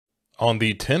On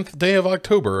the 10th day of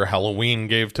October, Halloween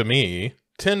gave to me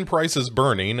 10 prices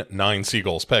burning, 9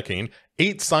 seagulls pecking,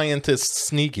 8 scientists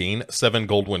sneaking, 7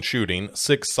 Goldwyn shooting,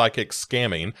 6 psychics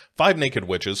scamming, 5 naked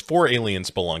witches, 4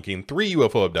 aliens spelunking, 3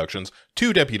 UFO abductions,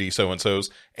 2 deputy so-and-sos,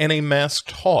 and a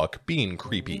masked hawk being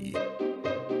creepy.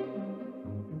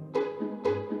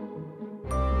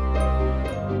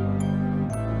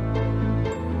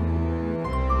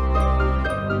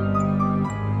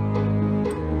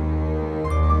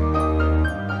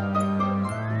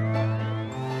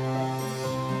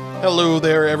 Hello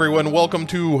there, everyone. Welcome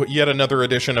to yet another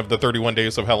edition of the 31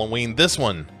 Days of Halloween. This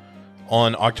one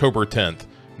on October 10th.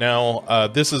 Now,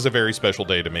 this is a very special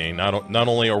day to me. Not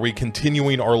only are we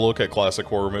continuing our look at classic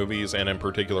horror movies, and in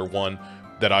particular one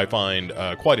that I find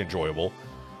quite enjoyable,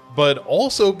 but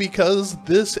also because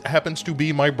this happens to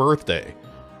be my birthday.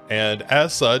 And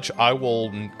as such, I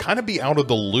will kind of be out of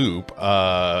the loop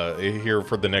here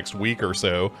for the next week or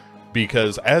so,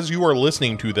 because as you are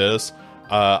listening to this,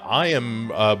 I am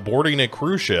boarding a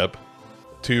cruise ship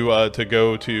to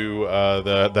go to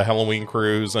the Halloween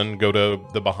cruise and go to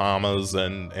the Bahamas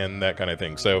and that kind of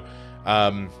thing. So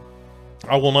I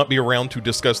will not be around to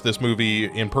discuss this movie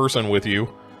in person with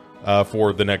you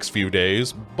for the next few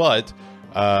days, but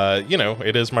you know,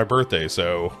 it is my birthday,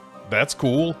 so that's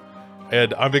cool.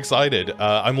 And I'm excited.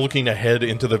 I'm looking ahead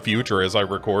into the future as I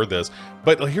record this.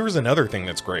 But here's another thing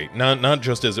that's great. Not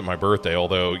just is it my birthday,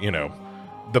 although, you know,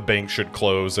 the bank should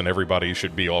close and everybody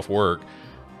should be off work,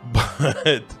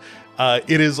 but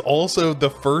it is also the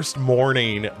first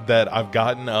morning that I've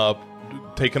gotten up,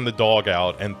 taken the dog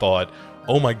out, and thought,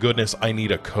 oh my goodness, I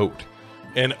need a coat.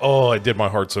 And oh, it did my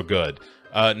heart so good.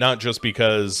 Not just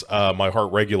because my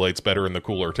heart regulates better in the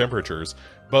cooler temperatures,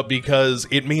 but because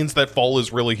it means that fall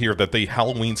is really here, that the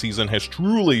Halloween season has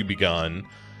truly begun.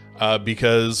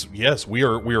 Because yes, we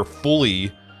are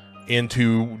fully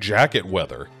into jacket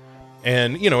weather.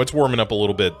 And, you know, it's warming up a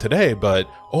little bit today, but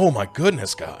oh my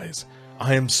goodness, guys.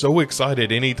 I am so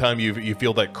excited anytime you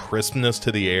feel that crispness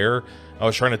to the air. I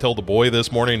was trying to tell the boy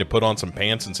this morning to put on some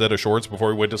pants instead of shorts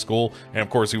before he went to school. And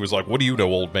of course he was like, what do you know,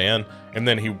 old man? And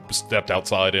then he stepped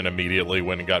outside and immediately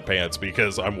went and got pants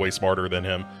because I'm way smarter than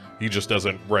him. He just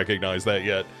doesn't recognize that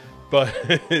yet. But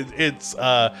it's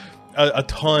a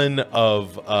ton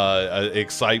of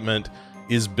excitement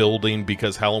is building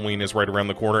because Halloween is right around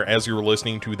the corner. As you're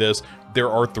listening to this, there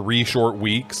are 3 short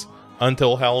weeks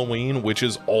until Halloween, which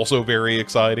is also very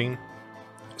exciting.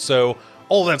 So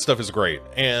all that stuff is great.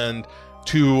 And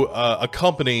to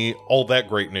accompany all that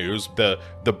great news, the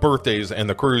birthdays and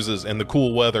the cruises and the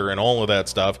cool weather and all of that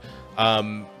stuff,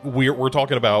 we're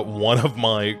talking about one of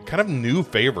my kind of new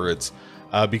favorites,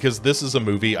 because this is a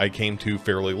movie I came to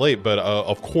fairly late, but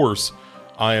of course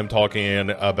I am talking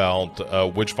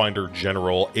about Witchfinder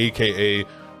General, aka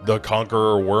The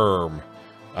Conqueror Worm,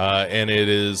 and it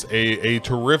is a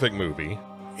terrific movie.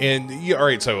 And yeah, all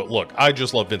right, so look, I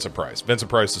just love Vincent Price.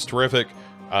 Vincent Price is terrific.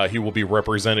 He will be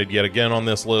represented yet again on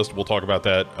this list. We'll talk about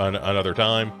that another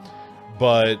time.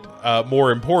 But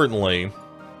more importantly,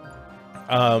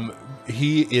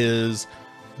 this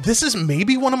is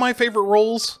maybe one of my favorite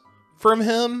roles from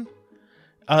him.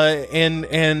 And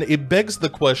it begs the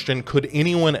question, could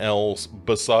anyone else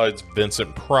besides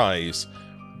Vincent Price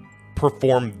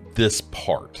perform this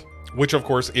part? Which, of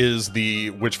course, is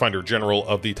the Witchfinder General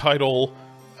of the title,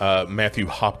 Matthew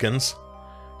Hopkins.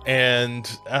 And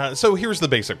so here's the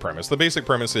basic premise. The basic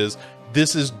premise is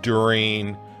this is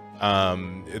during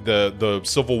the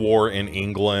Civil War in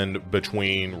England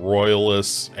between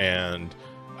royalists and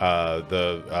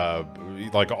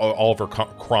like Oliver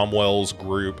Cromwell's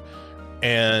group.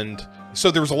 And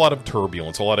so there was a lot of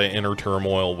turbulence, a lot of inner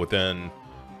turmoil within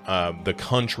the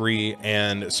country.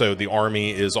 And so the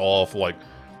army is off, like,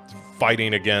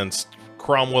 fighting against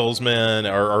Cromwell's men,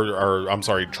 or I'm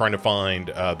sorry, trying to find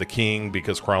the king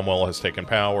because Cromwell has taken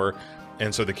power.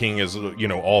 And so the king is, you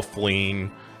know, all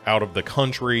fleeing out of the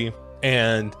country.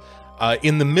 And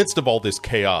in the midst of all this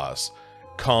chaos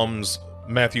comes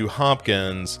Matthew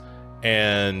Hopkins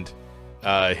and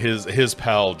his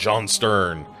pal John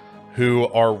Stern, who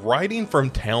are riding from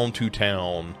town to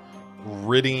town,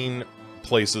 ridding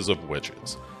places of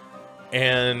witches.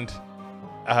 And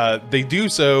they do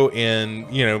so in,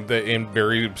 you know, in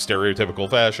very stereotypical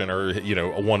fashion, or, you know,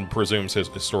 one presumes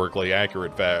historically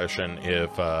accurate fashion,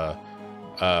 if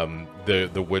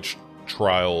the witch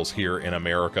trials here in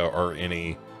America are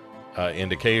any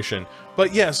indication.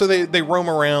 But yeah, so they roam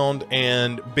around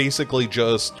and basically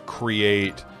just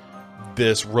create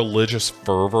this religious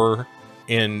fervor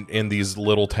in these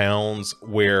little towns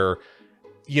where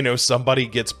you know, somebody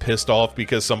gets pissed off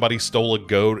because somebody stole a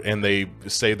goat and they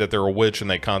say that they're a witch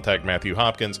and they contact Matthew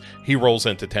Hopkins. He rolls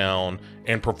into town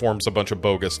and performs a bunch of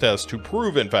bogus tests to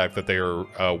prove, in fact, that they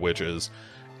are witches.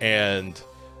 And,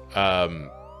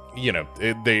 you know,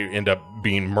 they end up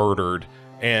being murdered.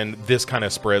 And this kind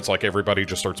of spreads, like everybody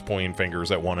just starts pointing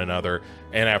fingers at one another.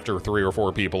 And after 3 or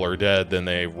 4 people are dead, then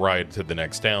they ride to the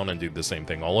next town and do the same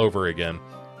thing all over again.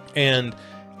 And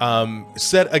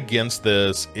set against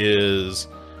this is,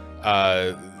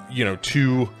 you know,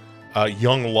 2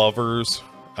 young lovers,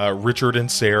 Richard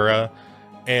and Sarah.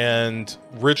 And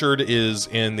Richard is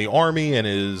in the army and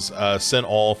is sent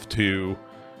off to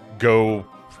go,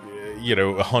 you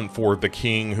know, hunt for the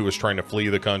king who is trying to flee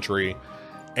the country.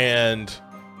 And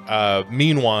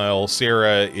meanwhile,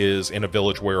 Sarah is in a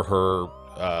village where her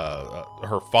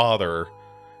father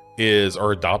is,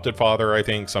 or adopted father, I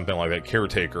think, something like that,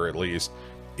 caretaker at least,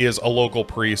 is a local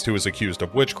priest who is accused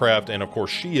of witchcraft. And of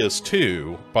course she is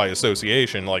too, by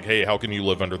association. Like, hey, how can you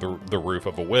live under the roof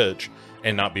of a witch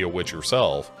and not be a witch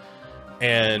yourself?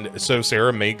 And so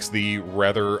Sarah makes the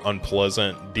rather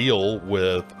unpleasant deal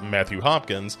with Matthew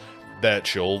Hopkins that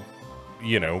she'll,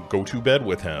 you know, go to bed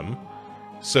with him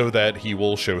so that he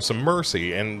will show some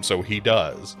mercy. And so he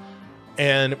does.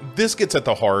 And this gets at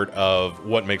the heart of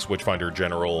what makes Witchfinder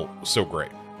General so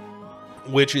great,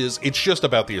 which is, it's just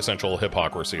about the essential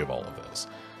hypocrisy of all of this.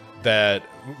 That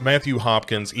Matthew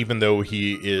Hopkins, even though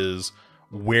he is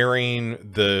wearing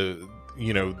the,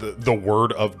 you know, the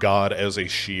word of God as a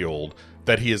shield,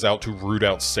 that he is out to root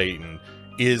out Satan,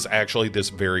 is actually this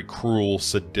very cruel,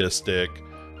 sadistic,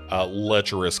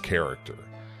 lecherous character.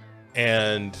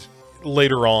 And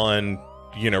later on,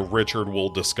 you know, Richard will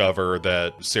discover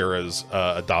that Sarah's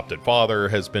adopted father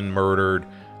has been murdered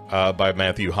by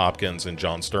Matthew Hopkins and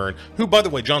John Stern, who, by the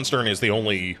way, John Stern is the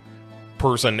only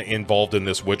person involved in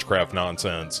this witchcraft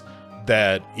nonsense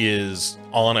that is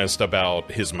honest about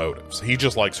his motives. He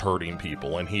just likes hurting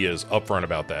people, and he is upfront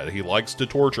about that. He likes to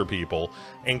torture people,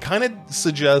 and kind of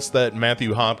suggests that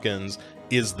Matthew Hopkins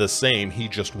is the same, he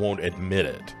just won't admit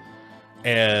it.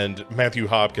 And Matthew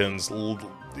Hopkins,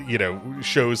 you know,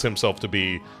 shows himself to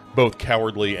be both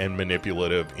cowardly and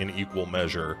manipulative in equal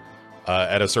measure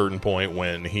at a certain point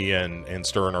when he and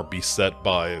Stern are beset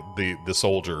by the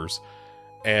soldiers,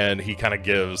 and he kind of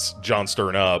gives John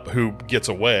Stern up, who gets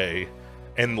away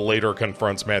and later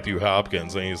confronts Matthew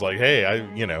Hopkins, and he's like, hey,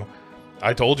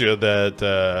 I told you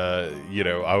that, you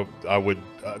know, I would,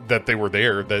 that they were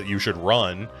there, that you should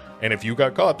run, and if you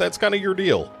got caught, that's kind of your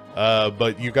deal,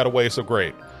 but you got away, so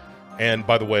great. And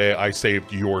by the way, I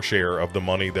saved your share of the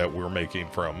money that we're making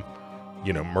from,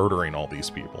 you know, murdering all these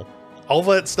people. All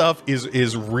that stuff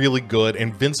is really good,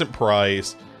 and Vincent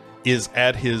Price is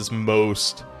at his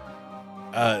most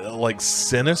like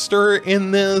sinister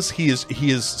in this. He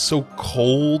is so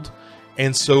cold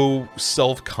and so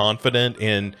self-confident,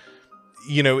 and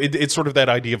you know, it's sort of that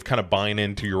idea of kind of buying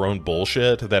into your own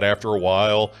bullshit, that after a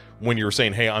while, when you're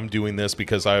saying, hey, I'm doing this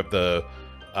because I have the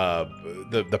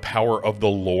power of the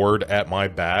Lord at my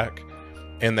back,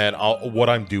 and that what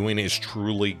I'm doing is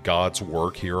truly God's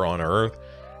work here on earth.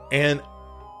 And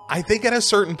I think at a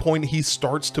certain point he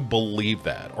starts to believe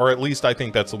that, or at least I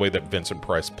think that's the way that Vincent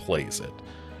Price plays it.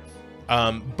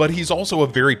 But he's also a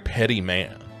very petty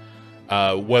man,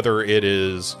 whether it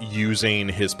is using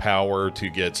his power to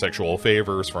get sexual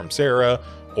favors from Sarah,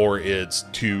 or it's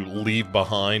to leave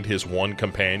behind his one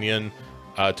companion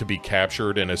to be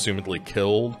captured and assumedly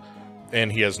killed, and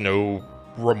he has no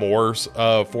remorse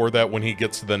for that when he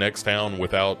gets to the next town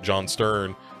without John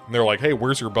Stern. And they're like, hey,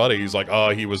 where's your buddy? He's like, oh,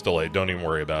 he was delayed, don't even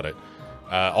worry about it,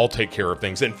 I'll take care of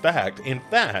things. In fact,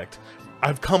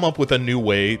 I've come up with a new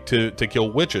way to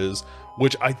kill witches,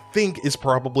 which I think is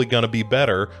probably going to be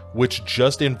better, which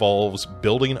just involves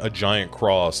building a giant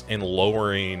cross and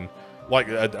lowering, like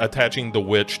attaching the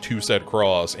witch to said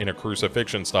cross in a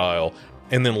crucifixion style,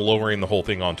 and then lowering the whole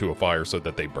thing onto a fire so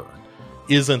that they burn.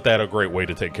 Isn't that a great way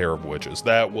to take care of witches?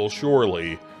 That will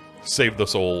surely save the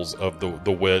souls of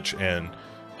the witch and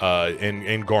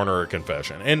garner a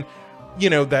confession. And,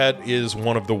 you know, that is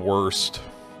one of the worst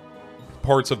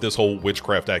parts of this whole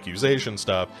witchcraft accusation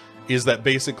stuff, is that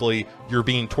basically you're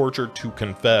being tortured to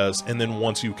confess, and then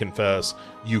once you confess,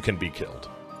 you can be killed.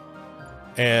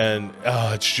 And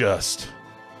it's just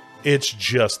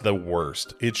the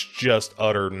worst. It's just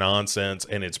utter nonsense,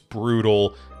 and it's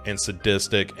brutal and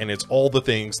sadistic, and it's all the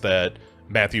things that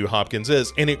Matthew Hopkins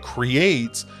is. And it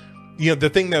creates, you know, the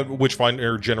thing that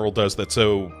Witchfinder General does that's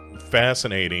so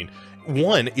fascinating.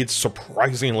 One, it's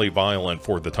surprisingly violent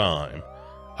for the time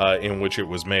in which it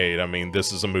was made. I mean,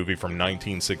 this is a movie from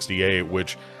 1968,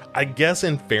 which I guess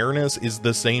in fairness is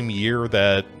the same year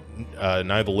that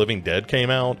Night of the Living Dead came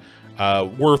out.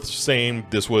 Worth saying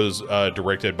this was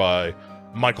directed by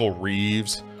Michael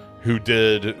Reeves, who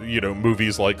did,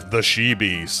 movies like The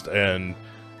She-Beast and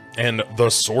The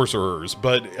Sorcerers.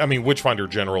 But I mean, Witchfinder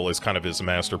General is kind of his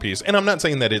masterpiece. And I'm not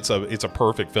saying that it's a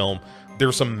perfect film.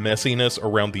 There's some messiness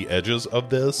around the edges of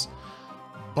this,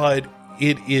 but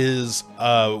it is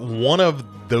one of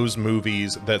those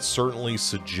movies that certainly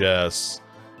suggests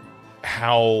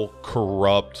how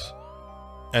corrupt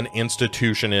an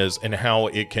institution is and how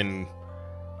it can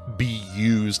be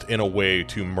used in a way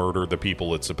to murder the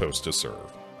people it's supposed to serve.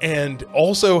 And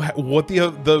also what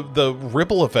the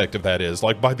ripple effect of that is.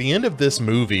 Like, by the end of this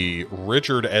movie,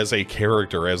 Richard as a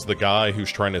character, as the guy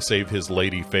who's trying to save his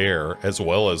lady fair, as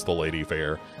well as the lady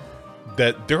fair,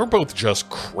 that they're both just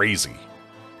crazy.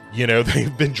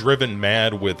 They've been driven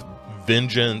mad with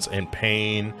vengeance and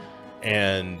pain,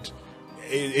 and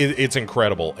it's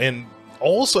incredible. And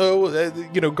also,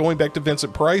 going back to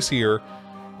Vincent Price here,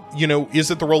 is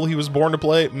it the role he was born to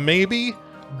play? Maybe.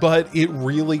 But it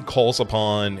really calls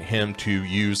upon him to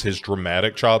use his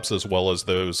dramatic chops as well as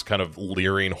those kind of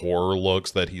leering horror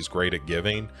looks that he's great at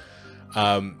giving.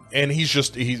 And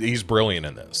he's brilliant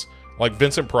in this. Like,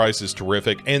 Vincent Price is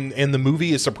terrific. And the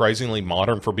movie is surprisingly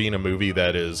modern for being a movie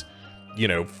that is,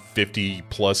 50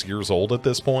 plus years old at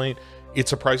this point. It's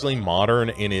surprisingly modern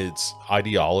in its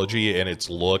ideology and its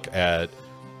look at,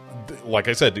 like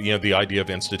I said, the idea of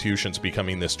institutions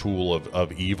becoming this tool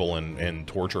of evil and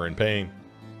torture and pain,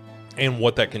 and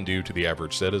what that can do to the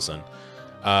average citizen.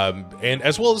 And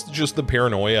as well as just the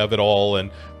paranoia of it all.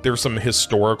 And there's some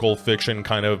historical fiction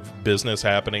kind of business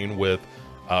happening with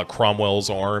Cromwell's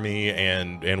army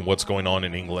and what's going on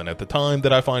in England at the time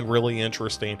that I find really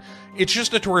interesting. It's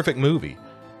just a terrific movie.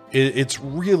 It's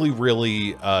really,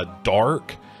 really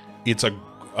dark. It's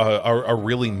a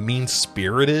really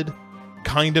mean-spirited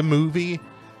kind of movie.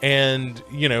 And,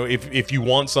 if you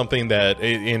want something that,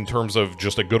 in terms of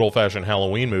just a good old-fashioned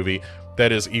Halloween movie,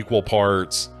 that is equal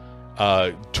parts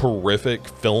terrific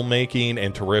filmmaking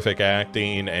and terrific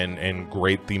acting and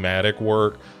great thematic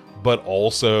work, but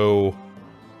also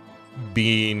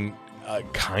being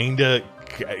kind of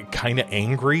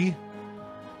angry,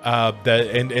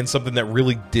 and something that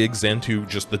really digs into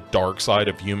just the dark side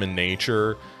of human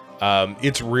nature,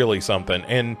 it's really something.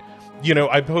 And,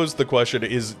 I posed the question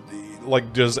is,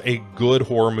 like, does a good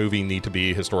horror movie need to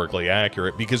be historically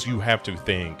accurate? Because you have to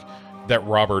think that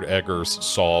Robert Eggers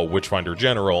saw Witchfinder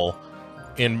General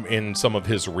in some of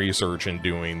his research in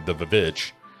doing the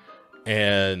Vivitch.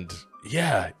 And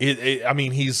yeah,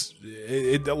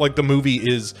 like, the movie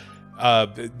is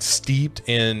steeped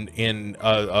in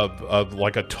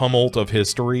like a tumult of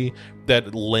history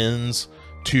that lends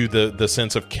to the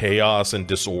sense of chaos and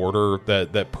disorder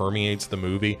that permeates the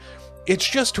movie. It's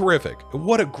just terrific.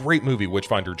 What a great movie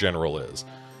Witchfinder General is.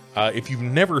 If you've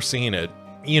never seen it,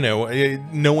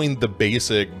 knowing the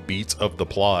basic beats of the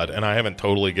plot, and I haven't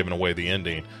totally given away the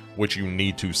ending, which you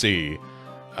need to see,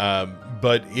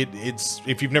 but it's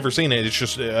if you've never seen it, it's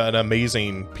just an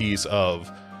amazing piece of,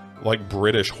 like,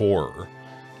 British horror.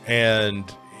 And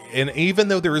even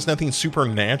though there is nothing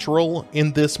supernatural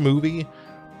in this movie,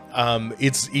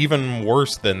 it's even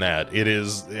worse than that. It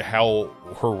is how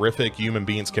horrific human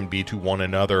beings can be to one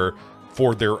another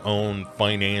for their own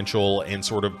financial and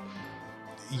sort of,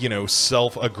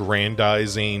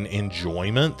 self-aggrandizing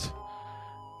enjoyment.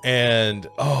 And,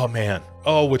 oh man,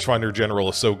 Witchfinder General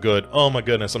is so good. Oh my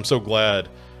goodness, I'm so glad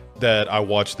that I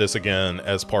watched this again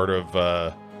as part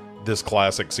of this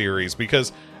classic series,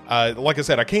 because, like I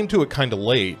said, I came to it kind of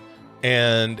late.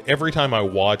 And every time I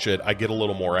watch it, I get a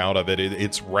little more out of it.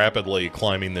 It's rapidly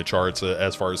climbing the charts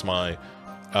as far as my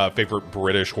favorite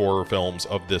British horror films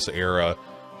of this era.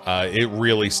 It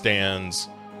really stands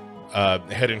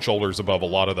head and shoulders above a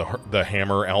lot of the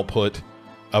Hammer output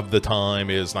of the time.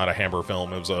 It is not a Hammer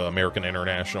film. It was American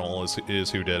International is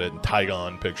who did it, and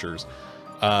Tygon Pictures.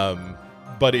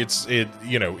 But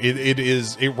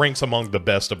it ranks among the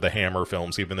best of the Hammer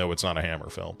films, even though it's not a Hammer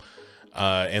film.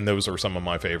 And those are some of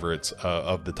my favorites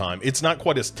of the time. It's not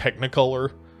quite as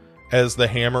technicolor as the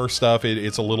Hammer stuff.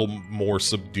 It's a little more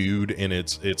subdued in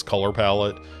its color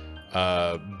palette,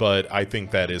 but I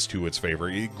think that is to its favor.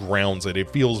 It grounds it.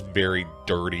 It feels very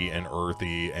dirty and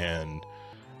earthy, and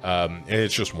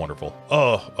it's just wonderful.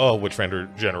 Witchfinder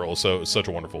General is such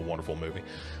a wonderful, wonderful movie.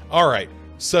 All right,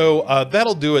 so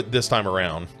that'll do it this time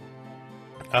around.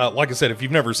 Like I said, if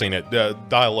you've never seen it,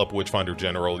 dial up Witchfinder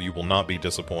General. You will not be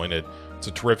disappointed. It's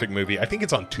a terrific movie. I think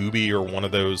it's on Tubi or one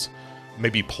of those,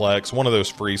 maybe Plex, one of those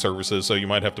free services, so you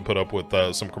might have to put up with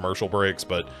some commercial breaks,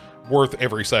 but worth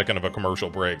every second of a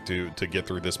commercial break to get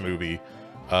through this movie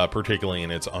particularly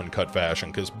in its uncut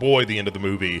fashion, because boy, the end of the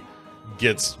movie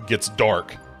gets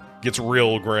dark, gets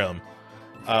real grim,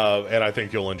 and I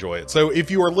think you'll enjoy it. So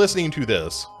if you are listening to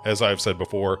this, as I've said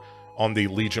before, on the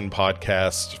Legion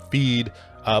podcast feed,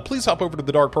 please hop over to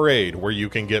the Dark Parade, where you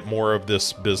can get more of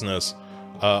this business,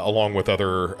 along with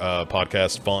other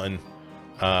podcast fun,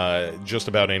 just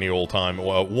about any old time.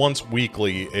 Well, once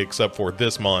weekly, except for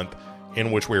this month,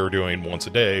 in which we are doing once a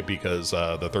day, because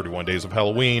the 31 Days of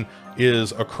Halloween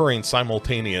is occurring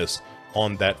simultaneous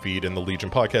on that feed in the Legion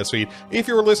podcast feed. If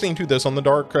you're listening to this on the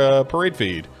Dark Parade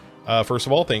feed, first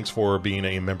of all, thanks for being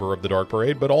a member of the Dark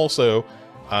Parade, but also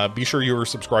be sure you're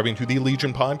subscribing to the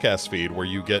Legion podcast feed, where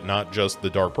you get not just the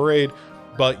Dark Parade,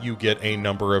 but you get a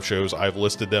number of shows. I've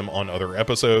listed them on other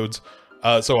episodes,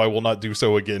 so I will not do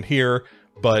so again here,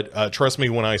 but trust me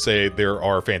when I say there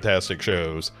are fantastic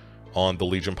shows on the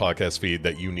Legion podcast feed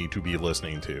that you need to be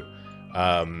listening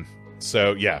to.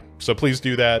 So yeah, so please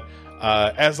do that.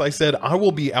 As I said, I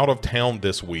will be out of town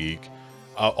this week,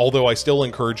 although I still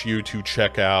encourage you to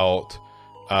check out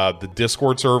the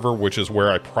Discord server, which is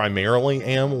where I primarily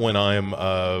am when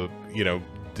I'm,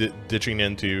 ditching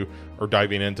into or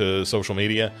diving into social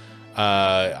media.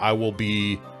 I will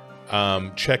be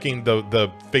checking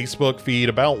the Facebook feed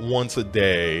about once a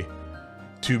day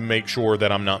to make sure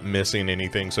that I'm not missing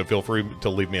anything. So feel free to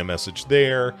leave me a message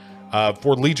there.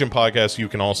 For Legion Podcast, you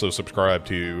can also subscribe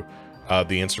to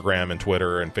the Instagram and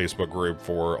Twitter and Facebook group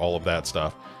for all of that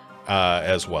stuff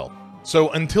as well. So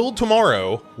until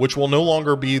tomorrow, which will no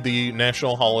longer be the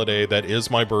national holiday that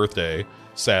is my birthday,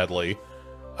 sadly,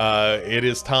 it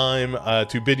is time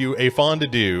to bid you a fond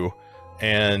adieu.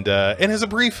 And as a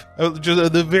brief,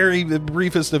 just the very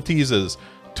briefest of teases,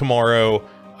 tomorrow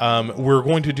we're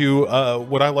going to do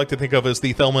what I like to think of as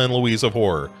the Thelma and Louise of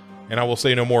horror. And I will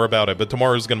say no more about it, but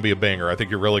tomorrow's going to be a banger. I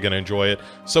think you're really going to enjoy it.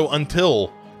 So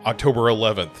until October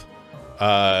 11th,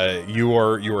 you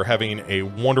are having a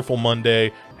wonderful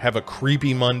Monday. Have a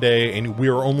creepy Monday, and we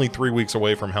are only 3 weeks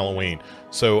away from Halloween.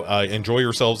 So enjoy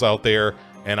yourselves out there,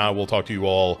 and I will talk to you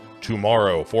all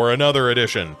tomorrow for another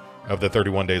edition of the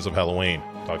 31 Days of Halloween.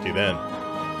 Talk to you then.